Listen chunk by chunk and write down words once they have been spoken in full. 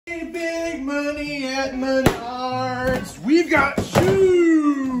Big money at Menards. We've got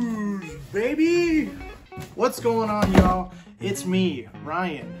shoes, baby. What's going on, y'all? It's me,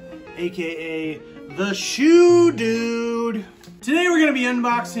 Ryan, aka the Shoe Dude. Today we're gonna be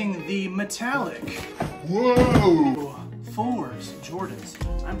unboxing the metallic, whoa, 4s Jordans.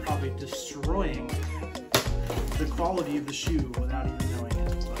 I'm probably destroying the quality of the shoe without even knowing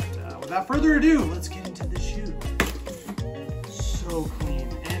it. But without further ado, let's get into the shoe. So clean.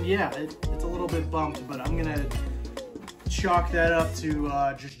 And yeah, it's a little bit bumped, but I'm gonna chalk that up to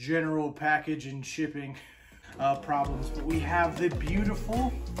just general package and shipping problems. But we have the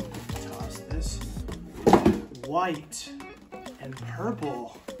beautiful, toss this, white and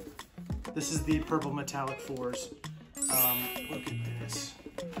purple. This is the purple metallic 4s. Look at this.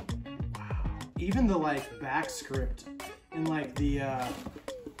 Wow. Even the like back script and like the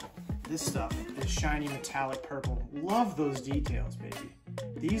this stuff is shiny metallic purple. Love those details, baby.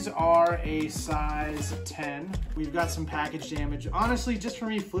 These are a size 10. We've got some package damage. Honestly, just for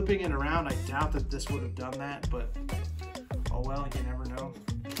me flipping it around, I doubt that this would have done that, but oh well, you never know.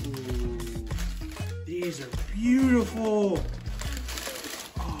 Ooh, these are beautiful.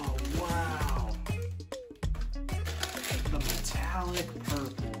 Oh, wow. The metallic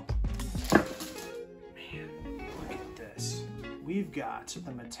purple. Man, look at this. We've got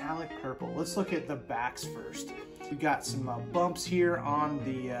the metallic purple. Let's look at the backs first. We've got some bumps here on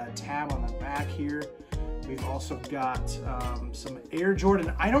the tab on the back here. We've also got some Air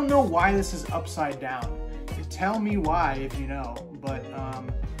Jordan. I don't know why this is upside down. Tell me why if you know, but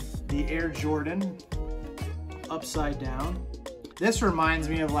the Air Jordan upside down. This reminds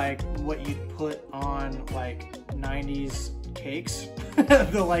me of like what you'd put on like 90s cakes.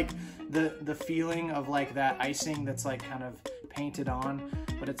 the feeling of like that icing that's like kind of painted on,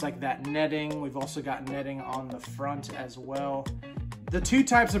 but it's like that netting. We've also got netting on the front as well. The two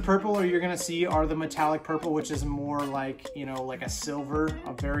types of purple you're gonna see are the metallic purple, which is more like, you know, like a silver,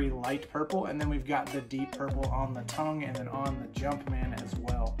 a very light purple, and then we've got the deep purple on the tongue and then on the Jumpman as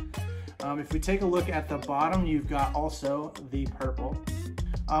well. If we take a look at the bottom, you've got also the purple.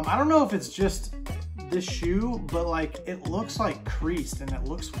 I don't know if it's just this shoe, but like it looks like creased and it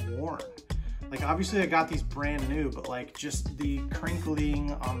looks worn. Like obviously I got these brand new, but like just the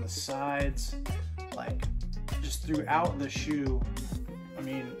crinkling on the sides, like just throughout the shoe. I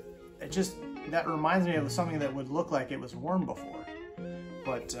mean, it just, that reminds me of something that would look like it was worn before.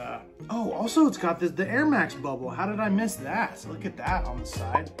 But, oh, also it's got the Air Max bubble. How did I miss that? Look at that on the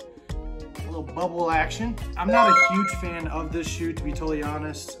side. A little bubble action. I'm not a huge fan of this shoe, to be totally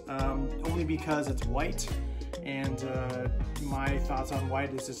honest, only because it's white. And my thoughts on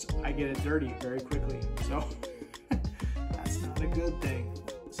white is just, I get it dirty very quickly. So that's not a good thing.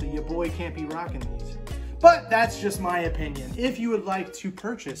 So your boy can't be rocking these. But that's just my opinion. If you would like to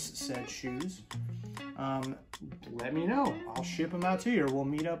purchase said shoes, let me know. I'll ship them out to you, or we'll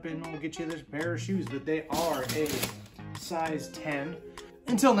meet up and we'll get you this pair of shoes. But they are a size 10.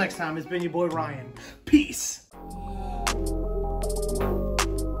 Until next time, it's been your boy Ryan. Peace.